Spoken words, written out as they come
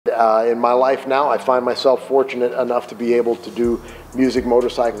In my life now, I find myself fortunate enough to be able to do music,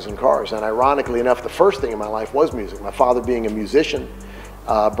 motorcycles, and cars. And ironically enough, the first thing in my life was music. My father, being a musician,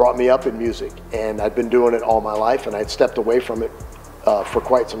 brought me up in music. And I'd been doing it all my life, and I'd stepped away from it for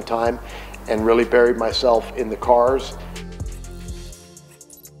quite some time and really buried myself in the cars.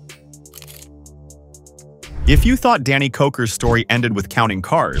 If you thought Danny Koker's story ended with counting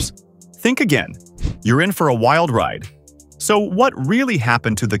cars, think again. You're in for a wild ride. So what really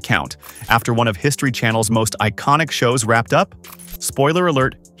happened to The Count after one of History Channel's most iconic shows wrapped up? Spoiler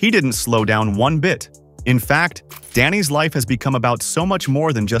alert, he didn't slow down one bit. In fact, Danny's life has become about so much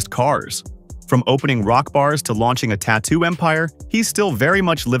more than just cars. From opening rock bars to launching a tattoo empire, he's still very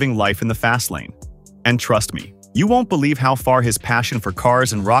much living life in the fast lane. And trust me, you won't believe how far his passion for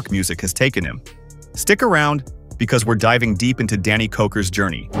cars and rock music has taken him. Stick around, because we're diving deep into Danny Koker's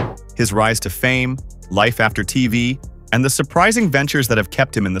journey, his rise to fame, life after TV, and the surprising ventures that have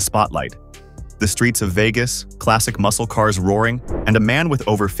kept him in the spotlight. The streets of Vegas, classic muscle cars roaring, and a man with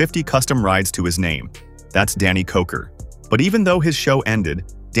over 50 custom rides to his name. That's Danny Koker. But even though his show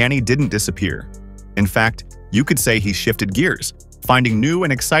ended, Danny didn't disappear. In fact, you could say he shifted gears, finding new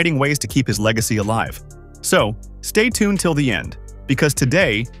and exciting ways to keep his legacy alive. So, stay tuned till the end, because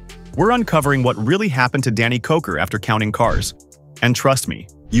today, we're uncovering what really happened to Danny Koker after counting cars. And trust me,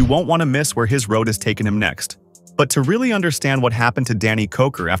 you won't want to miss where his road has taken him next. But to really understand what happened to Danny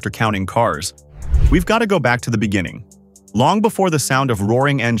Koker after counting cars, we've got to go back to the beginning. Long before the sound of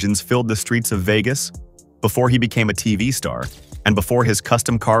roaring engines filled the streets of Vegas, before he became a TV star, and before his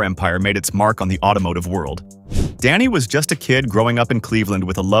custom car empire made its mark on the automotive world, Danny was just a kid growing up in Cleveland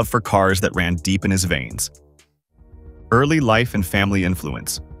with a love for cars that ran deep in his veins. Early life and family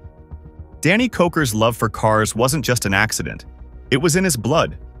influence. Danny Koker's love for cars wasn't just an accident, it was in his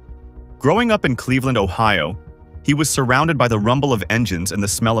blood. Growing up in Cleveland, Ohio, he was surrounded by the rumble of engines and the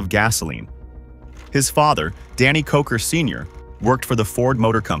smell of gasoline. His father, Danny Koker Sr., worked for the Ford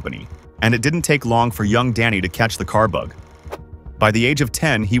Motor Company, and it didn't take long for young Danny to catch the car bug. By the age of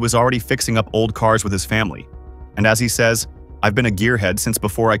 10, he was already fixing up old cars with his family. And as he says, "I've been a gearhead since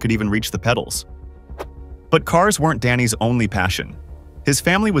before I could even reach the pedals." But cars weren't Danny's only passion. His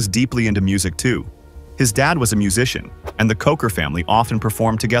family was deeply into music too. His dad was a musician, and the Koker family often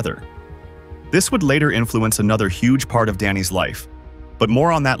performed together. This would later influence another huge part of Danny's life, but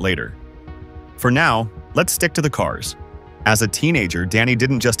more on that later. For now, let's stick to the cars. As a teenager, Danny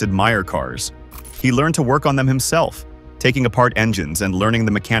didn't just admire cars. He learned to work on them himself, taking apart engines and learning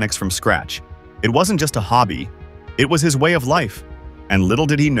the mechanics from scratch. It wasn't just a hobby, it was his way of life. And little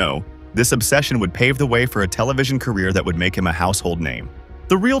did he know, this obsession would pave the way for a television career that would make him a household name.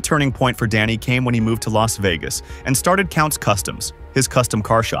 The real turning point for Danny came when he moved to Las Vegas and started Count's Customs, his custom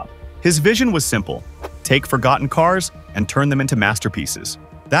car shop. His vision was simple: take forgotten cars and turn them into masterpieces.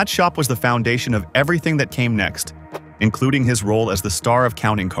 That shop was the foundation of everything that came next, including his role as the star of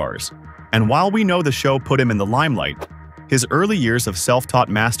Counting Cars. And while we know the show put him in the limelight, his early years of self-taught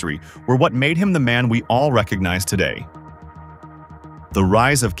mastery were what made him the man we all recognize today. The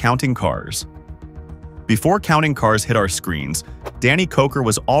rise of Counting Cars. Before Counting Cars hit our screens, Danny Koker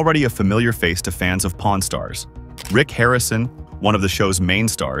was already a familiar face to fans of Pawn Stars. Rick Harrison, one of the show's main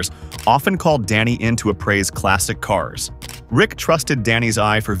stars, often called Danny in to appraise classic cars. Rick trusted Danny's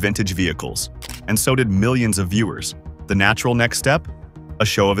eye for vintage vehicles, and so did millions of viewers. The natural next step? A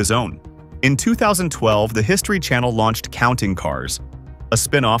show of his own. In 2012, the History Channel launched Counting Cars, a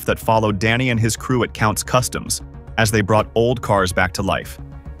spin-off that followed Danny and his crew at Count's Customs as they brought old cars back to life.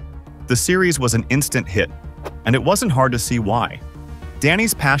 The series was an instant hit, and it wasn't hard to see why.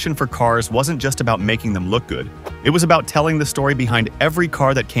 Danny's passion for cars wasn't just about making them look good, it was about telling the story behind every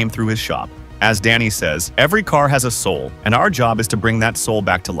car that came through his shop. As Danny says, every car has a soul, and our job is to bring that soul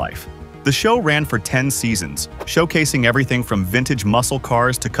back to life. The show ran for 10 seasons, showcasing everything from vintage muscle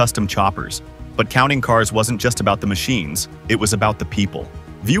cars to custom choppers. But Counting Cars wasn't just about the machines, it was about the people.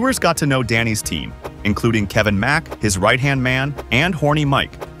 Viewers got to know Danny's team, including Kevin Mack, his right-hand man, and Horny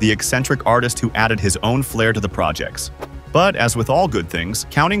Mike, the eccentric artist who added his own flair to the projects. But as with all good things,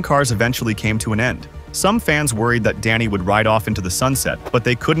 Counting Cars eventually came to an end. Some fans worried that Danny would ride off into the sunset, but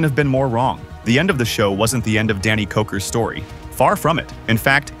they couldn't have been more wrong. The end of the show wasn't the end of Danny Koker's story. Far from it. In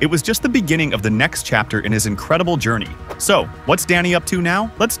fact, it was just the beginning of the next chapter in his incredible journey. So, what's Danny up to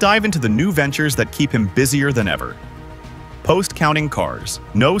now? Let's dive into the new ventures that keep him busier than ever. Post-Counting Cars,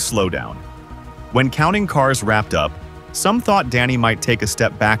 no slowdown. When Counting Cars wrapped up, some thought Danny might take a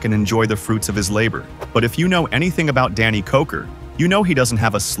step back and enjoy the fruits of his labor. But if you know anything about Danny Koker, you know he doesn't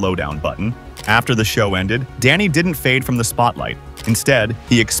have a slowdown button. After the show ended, Danny didn't fade from the spotlight. Instead,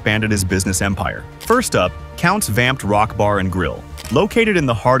 he expanded his business empire. First up, Count's Vamped Rock Bar and Grill. Located in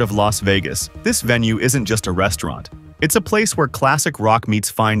the heart of Las Vegas, this venue isn't just a restaurant. It's a place where classic rock meets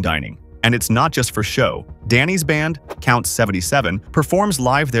fine dining. And it's not just for show. Danny's band, Count 77, performs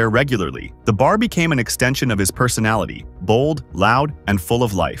live there regularly. The bar became an extension of his personality, bold, loud, and full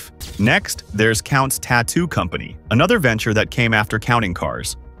of life. Next, there's Count's Tattoo Company, another venture that came after Counting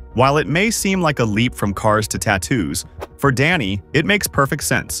Cars. While it may seem like a leap from cars to tattoos, for Danny, it makes perfect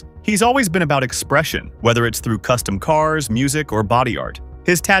sense. He's always been about expression, whether it's through custom cars, music, or body art.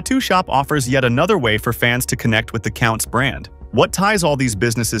 His tattoo shop offers yet another way for fans to connect with the Count's brand. What ties all these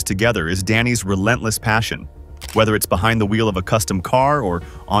businesses together is Danny's relentless passion. Whether it's behind the wheel of a custom car or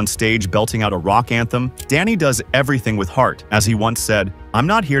on stage belting out a rock anthem, Danny does everything with heart. As he once said, "I'm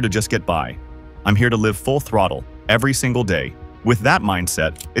not here to just get by. I'm here to live full throttle, every single day." With that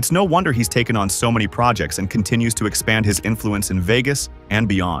mindset, it's no wonder he's taken on so many projects and continues to expand his influence in Vegas and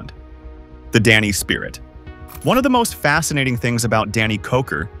beyond. The Danny Spirit. One of the most fascinating things about Danny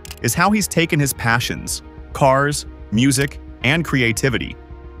KOKER is how he's taken his passions, cars, music, and creativity,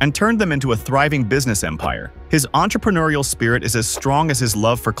 and turned them into a thriving business empire. His entrepreneurial spirit is as strong as his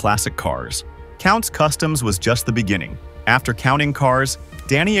love for classic cars. Count's Customs was just the beginning. After Counting Cars,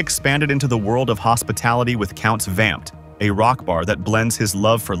 Danny expanded into the world of hospitality with Count's Vamped, a rock bar that blends his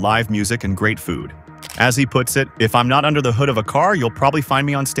love for live music and great food. As he puts it, "If I'm not under the hood of a car, you'll probably find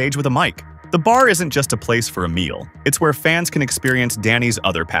me on stage with a mic." The bar isn't just a place for a meal. It's where fans can experience Danny's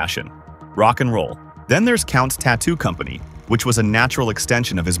other passion, rock and roll. Then there's Count's Tattoo Company, which was a natural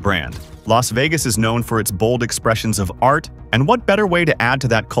extension of his brand. Las Vegas is known for its bold expressions of art, and what better way to add to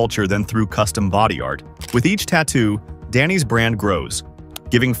that culture than through custom body art? With each tattoo, Danny's brand grows,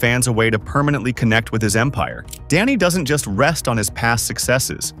 giving fans a way to permanently connect with his empire. Danny doesn't just rest on his past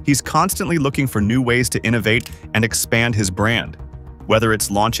successes. He's constantly looking for new ways to innovate and expand his brand. Whether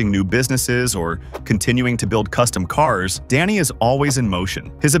it's launching new businesses or continuing to build custom cars, Danny is always in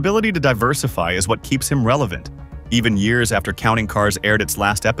motion. His ability to diversify is what keeps him relevant, even years after Counting Cars aired its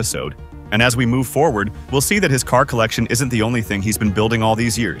last episode. And as we move forward, we'll see that his car collection isn't the only thing he's been building all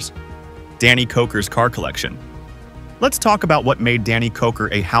these years. Danny KOKER's car collection. Let's talk about what made Danny KOKER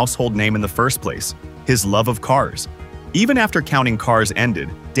a household name in the first place: his love of cars. Even after Counting Cars ended,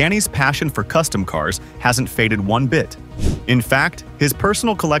 Danny's passion for custom cars hasn't faded one bit. In fact, his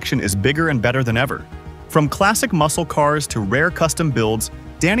personal collection is bigger and better than ever. From classic muscle cars to rare custom builds,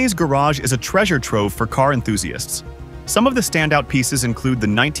 Danny's garage is a treasure trove for car enthusiasts. Some of the standout pieces include the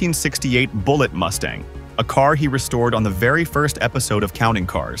 1968 Bullitt Mustang, a car he restored on the very first episode of Counting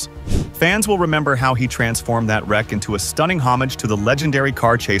Cars. Fans will remember how he transformed that wreck into a stunning homage to the legendary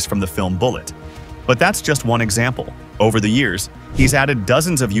car chase from the film Bullitt. But that's just one example. Over the years, he's added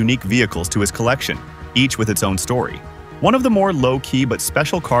dozens of unique vehicles to his collection, each with its own story. One of the more low-key but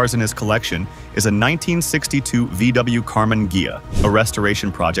special cars in his collection is a 1962 VW Carmen Ghia, a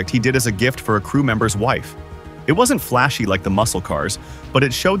restoration project he did as a gift for a crew member's wife. It wasn't flashy like the muscle cars, but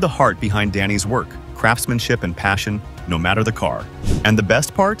it showed the heart behind Danny's work, craftsmanship and passion, no matter the car. And the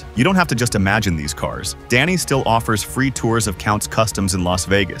best part? You don't have to just imagine these cars. Danny still offers free tours of Count's Customs in Las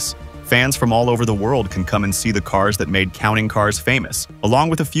Vegas. Fans from all over the world can come and see the cars that made Counting Cars famous, along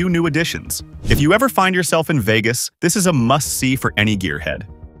with a few new additions. If you ever find yourself in Vegas, this is a must-see for any gearhead.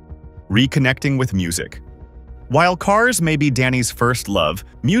 Reconnecting with music. While cars may be Danny's first love,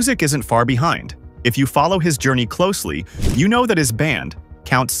 music isn't far behind. If you follow his journey closely, you know that his band,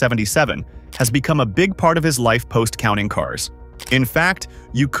 Count 77, has become a big part of his life post-Counting Cars. In fact,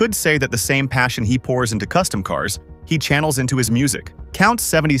 you could say that the same passion he pours into custom cars, he channels into his music. Count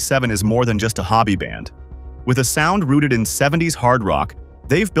 77 is more than just a hobby band. With a sound rooted in 70s hard rock,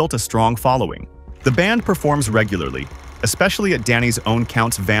 they've built a strong following. The band performs regularly, especially at Danny's own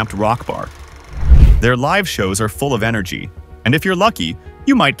Count's Vamped rock bar. Their live shows are full of energy, and if you're lucky,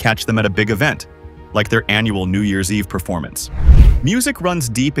 you might catch them at a big event, like their annual New Year's Eve performance. Music runs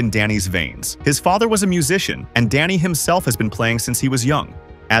deep in Danny's veins. His father was a musician, and Danny himself has been playing since he was young.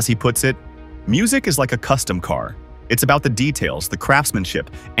 As he puts it, music is like a custom car. It's about the details, the craftsmanship,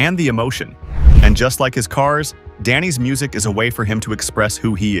 and the emotion. And just like his cars, Danny's music is a way for him to express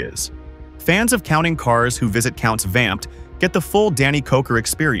who he is. Fans of Counting Cars who visit Count's Vamped get the full Danny KOKER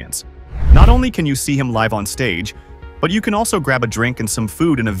experience. Not only can you see him live on stage, but you can also grab a drink and some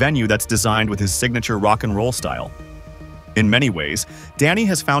food in a venue that's designed with his signature rock and roll style. In many ways, Danny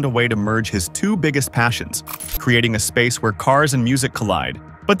has found a way to merge his two biggest passions, creating a space where cars and music collide.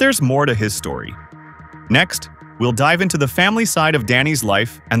 But there's more to his story. Next, we'll dive into the family side of Danny's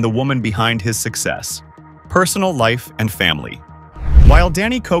life and the woman behind his success. Personal life and family. While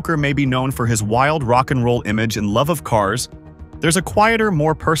Danny KOKER may be known for his wild rock and roll image and love of cars, there's a quieter,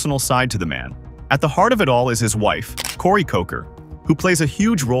 more personal side to the man. At the heart of it all is his wife, Corey KOKER. who plays a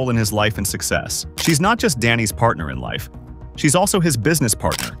huge role in his life and success. She's not just Danny's partner in life. She's also his business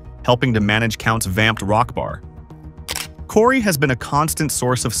partner, helping to manage Count's vamped rock bar. Corey has been a constant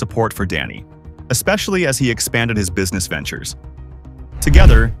source of support for Danny, especially as he expanded his business ventures.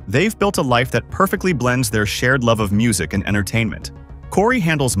 Together, they've built a life that perfectly blends their shared love of music and entertainment. Corey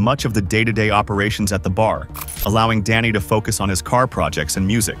handles much of the day-to-day operations at the bar, allowing Danny to focus on his car projects and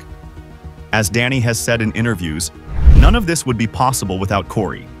music. As Danny has said in interviews, none of this would be possible without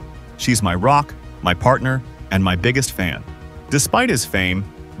Corey. She's my rock, my partner, and my biggest fan. Despite his fame,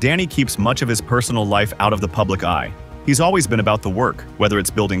 Danny keeps much of his personal life out of the public eye. He's always been about the work, whether it's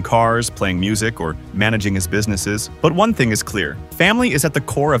building cars, playing music, or managing his businesses. But one thing is clear: family is at the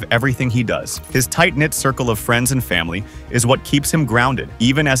core of everything he does. His tight-knit circle of friends and family is what keeps him grounded,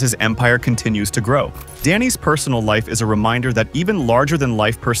 even as his empire continues to grow. Danny's personal life is a reminder that even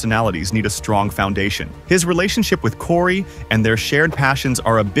larger-than-life personalities need a strong foundation. His relationship with Corey and their shared passions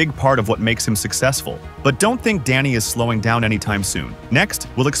are a big part of what makes him successful. But don't think Danny is slowing down anytime soon. Next,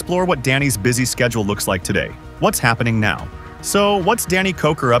 we'll explore what Danny's busy schedule looks like today. What's happening now? So, what's Danny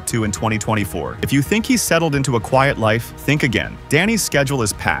KOKER up to in 2024? If you think he's settled into a quiet life, think again. Danny's schedule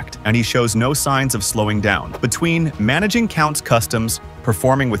is packed, and he shows no signs of slowing down. Between managing Count's Customs,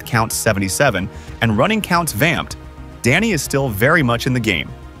 performing with Count's 77, and running Count's Vamped, Danny is still very much in the game.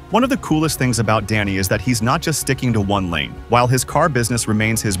 One of the coolest things about Danny is that he's not just sticking to one lane. While his car business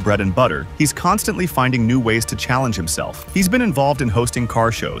remains his bread and butter, he's constantly finding new ways to challenge himself. He's been involved in hosting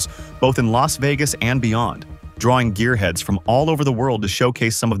car shows, both in Las Vegas and beyond, drawing gearheads from all over the world to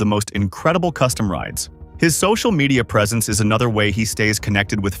showcase some of the most incredible custom rides. His social media presence is another way he stays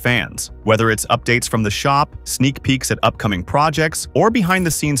connected with fans. Whether it's updates from the shop, sneak peeks at upcoming projects, or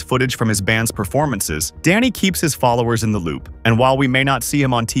behind-the-scenes footage from his band's performances, Danny keeps his followers in the loop. And while we may not see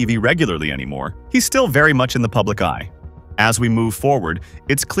him on TV regularly anymore, he's still very much in the public eye. As we move forward,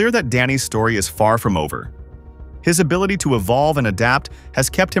 it's clear that Danny's story is far from over. His ability to evolve and adapt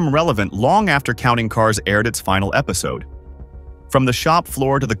has kept him relevant long after Counting Cars aired its final episode. From the shop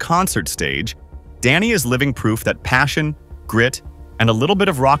floor to the concert stage, Danny is living proof that passion, grit, and a little bit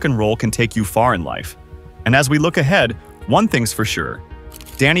of rock and roll can take you far in life. And as we look ahead, one thing's for sure: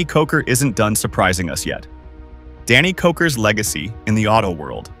 Danny KOKER isn't done surprising us yet. Danny KOKER's legacy in the auto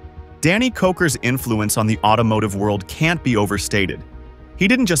world. Danny KOKER's influence on the automotive world can't be overstated. He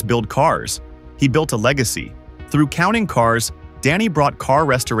didn't just build cars, he built a legacy. Through Counting Cars, Danny brought car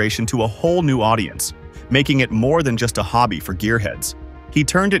restoration to a whole new audience, making it more than just a hobby for gearheads. He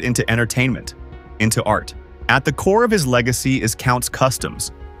turned it into entertainment, into art. At the core of his legacy is Count's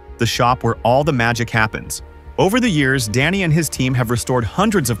Customs, the shop where all the magic happens. Over the years, Danny and his team have restored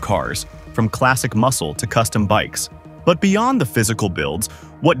hundreds of cars, from classic muscle to custom bikes. But beyond the physical builds,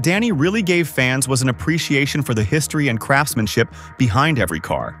 what Danny really gave fans was an appreciation for the history and craftsmanship behind every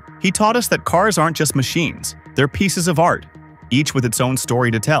car. He taught us that cars aren't just machines, they're pieces of art, each with its own story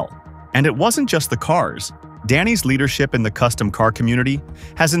to tell. And it wasn't just the cars. Danny's leadership in the custom car community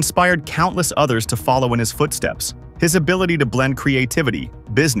has inspired countless others to follow in his footsteps. His ability to blend creativity,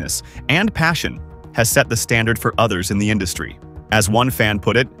 business, and passion has set the standard for others in the industry. As one fan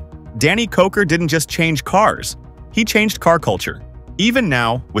put it, Danny KOKER didn't just change cars, he changed car culture. Even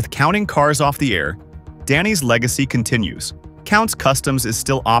now, with Counting Cars off the air, Danny's legacy continues. Count's Customs is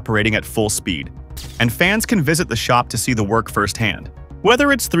still operating at full speed, and fans can visit the shop to see the work firsthand.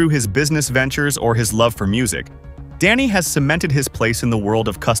 Whether it's through his business ventures or his love for music, Danny has cemented his place in the world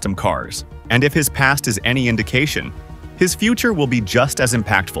of custom cars. And if his past is any indication, his future will be just as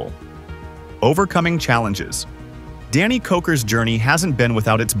impactful. Overcoming challenges. Danny KOKER's journey hasn't been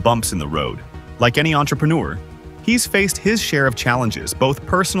without its bumps in the road. Like any entrepreneur, he's faced his share of challenges, both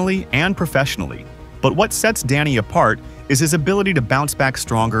personally and professionally. But what sets Danny apart is his ability to bounce back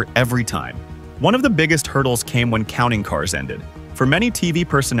stronger every time. One of the biggest hurdles came when Counting Cars ended. For many TV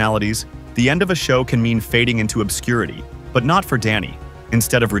personalities, the end of a show can mean fading into obscurity, but not for Danny.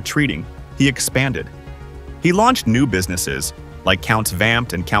 Instead of retreating, he expanded. He launched new businesses, like Count's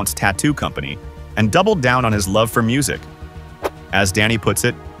Vamped and Count's Tattoo Company, and doubled down on his love for music. As Danny puts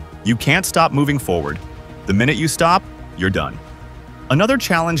it, you can't stop moving forward. The minute you stop, you're done. Another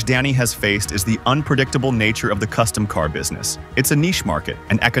challenge Danny has faced is the unpredictable nature of the custom car business. It's a niche market,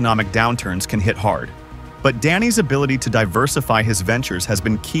 and economic downturns can hit hard. But Danny's ability to diversify his ventures has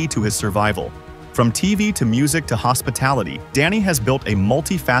been key to his survival. From TV to music to hospitality, Danny has built a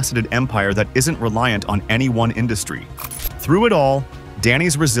multifaceted empire that isn't reliant on any one industry. Through it all,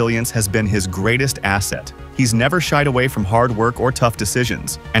 Danny's resilience has been his greatest asset. He's never shied away from hard work or tough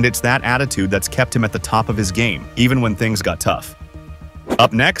decisions, and it's that attitude that's kept him at the top of his game, even when things got tough.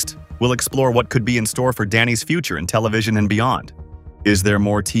 Up next, we'll explore what could be in store for Danny's future in television and beyond. Is there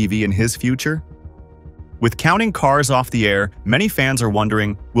more TV in his future? With Counting Cars off the air, many fans are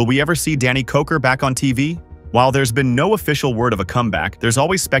wondering, will we ever see Danny Koker back on TV? While there's been no official word of a comeback, there's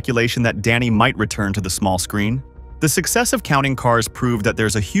always speculation that Danny might return to the small screen. The success of Counting Cars proved that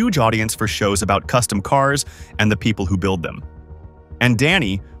there's a huge audience for shows about custom cars and the people who build them. And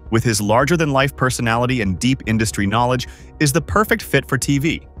Danny, with his larger-than-life personality and deep industry knowledge, is the perfect fit for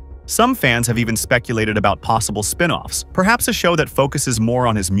TV. Some fans have even speculated about possible spin-offs, perhaps a show that focuses more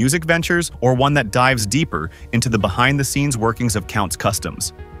on his music ventures or one that dives deeper into the behind-the-scenes workings of Count's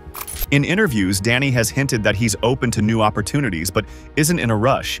customs. In interviews, Danny has hinted that he's open to new opportunities but isn't in a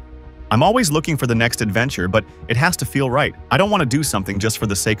rush. "I'm always looking for the next adventure, but it has to feel right. I don't want to do something just for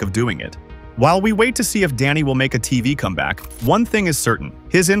the sake of doing it." While we wait to see if Danny will make a TV comeback, one thing is certain: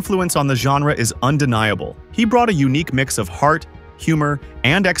 his influence on the genre is undeniable. He brought a unique mix of heart, humor,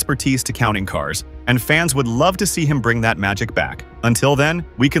 and expertise to Counting Cars, and fans would love to see him bring that magic back. Until then,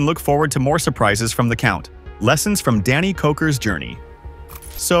 we can look forward to more surprises from the Count. Lessons from Danny Koker's journey.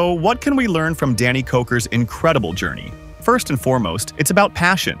 So, what can we learn from Danny Koker's incredible journey? First and foremost, it's about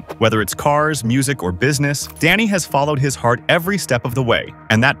passion. Whether it's cars, music, or business, Danny has followed his heart every step of the way,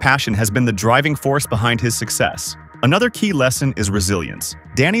 and that passion has been the driving force behind his success. Another key lesson is resilience.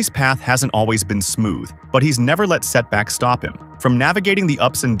 Danny's path hasn't always been smooth, but he's never let setbacks stop him. From navigating the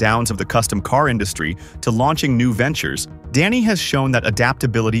ups and downs of the custom car industry to launching new ventures, Danny has shown that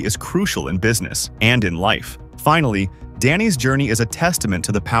adaptability is crucial in business and in life. Finally, Danny's journey is a testament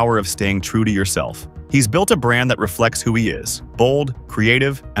to the power of staying true to yourself. He's built a brand that reflects who he is: bold,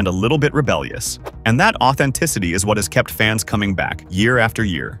 creative, and a little bit rebellious. And that authenticity is what has kept fans coming back year after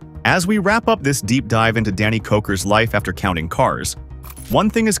year. As we wrap up this deep dive into Danny Koker's life after Counting Cars, one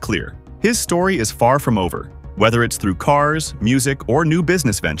thing is clear: his story is far from over. Whether it's through cars, music, or new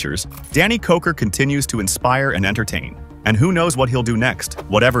business ventures, Danny Koker continues to inspire and entertain. And who knows what he'll do next?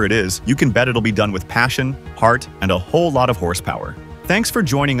 Whatever it is, you can bet it'll be done with passion, heart, and a whole lot of horsepower. Thanks for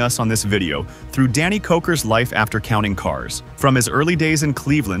joining us on this video through Danny Koker's life after Counting Cars. From his early days in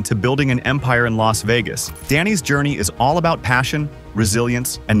Cleveland to building an empire in Las Vegas, Danny's journey is all about passion,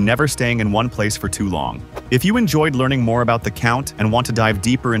 resilience, and never staying in one place for too long. If you enjoyed learning more about the Count and want to dive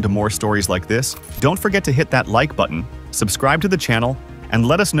deeper into more stories like this, don't forget to hit that like button, subscribe to the channel, and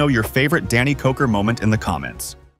let us know your favorite Danny Koker moment in the comments.